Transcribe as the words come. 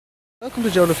Welcome to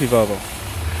AWD Volvo.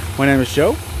 My name is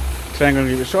Joe. Today I'm going to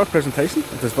give you a short presentation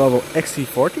of this Volvo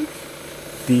XC40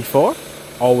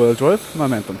 D4 all-wheel drive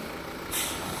Momentum.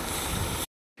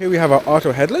 Here we have our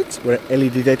auto headlights with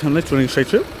LED daytime lights running straight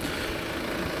through.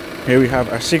 Here we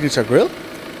have our signature grille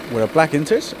with a black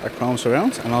insert, a chrome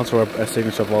surround, and also a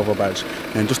signature Volvo badge.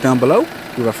 And just down below we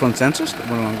have our front sensors that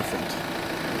run along the front.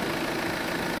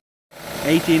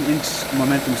 18-inch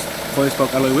Momentum's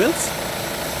 5-spoke alloy wheels.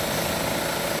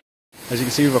 As you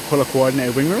can see, we have our colour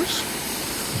coordinated wing mirrors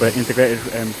with integrated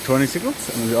turning signals,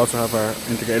 and we also have our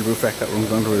integrated roof rack that runs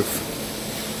on the roof.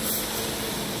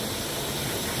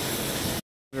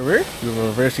 In the rear, we have our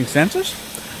reversing sensors,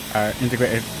 our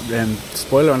integrated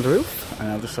spoiler on the roof,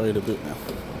 and I'll just show you the boot now.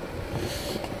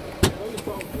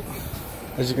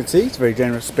 As you can see, it's a very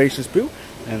generous, spacious boot,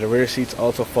 and the rear seats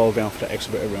also fold down for the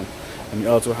extra bit of room. And we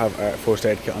also have our first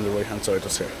aid kit on the right hand side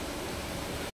just here.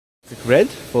 It's red,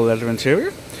 full leather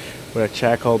interior, with a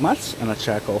charcoal mats and a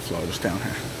charcoal floor just down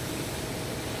here.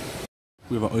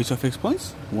 We have our ISO fixed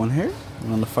points, one here,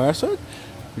 and on the far side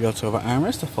we also have an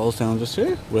armrest that folds down just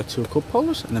here with 2 cup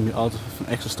holders, and then we also have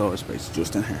an extra storage space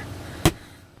just in here.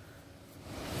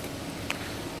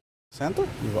 Centre,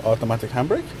 we have an automatic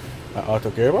handbrake, an auto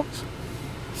gearbox,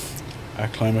 our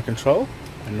climate control,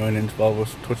 a 9-inch Volvo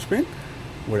touchscreen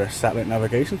with our satellite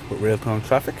navigation with real-time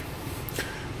traffic.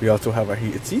 We also have our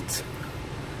heated seats,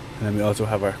 and then we also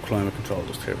have our climate control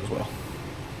just here as well.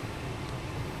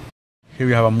 Here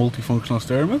we have a multifunctional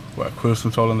steering wheel with our cruise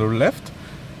control on the left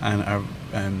and our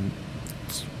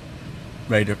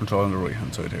radio control on the right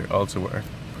hand side here. Also with our...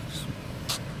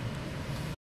 Thank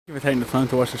you for taking the time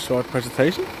to watch this short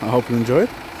presentation. I hope you enjoyed.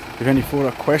 If you have any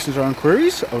further questions or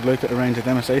inquiries, I would like to arrange a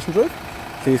demonstration drive.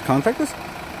 Please contact us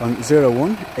on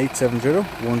 01870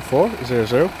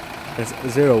 1400. That's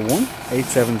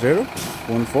 01870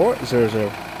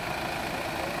 1400.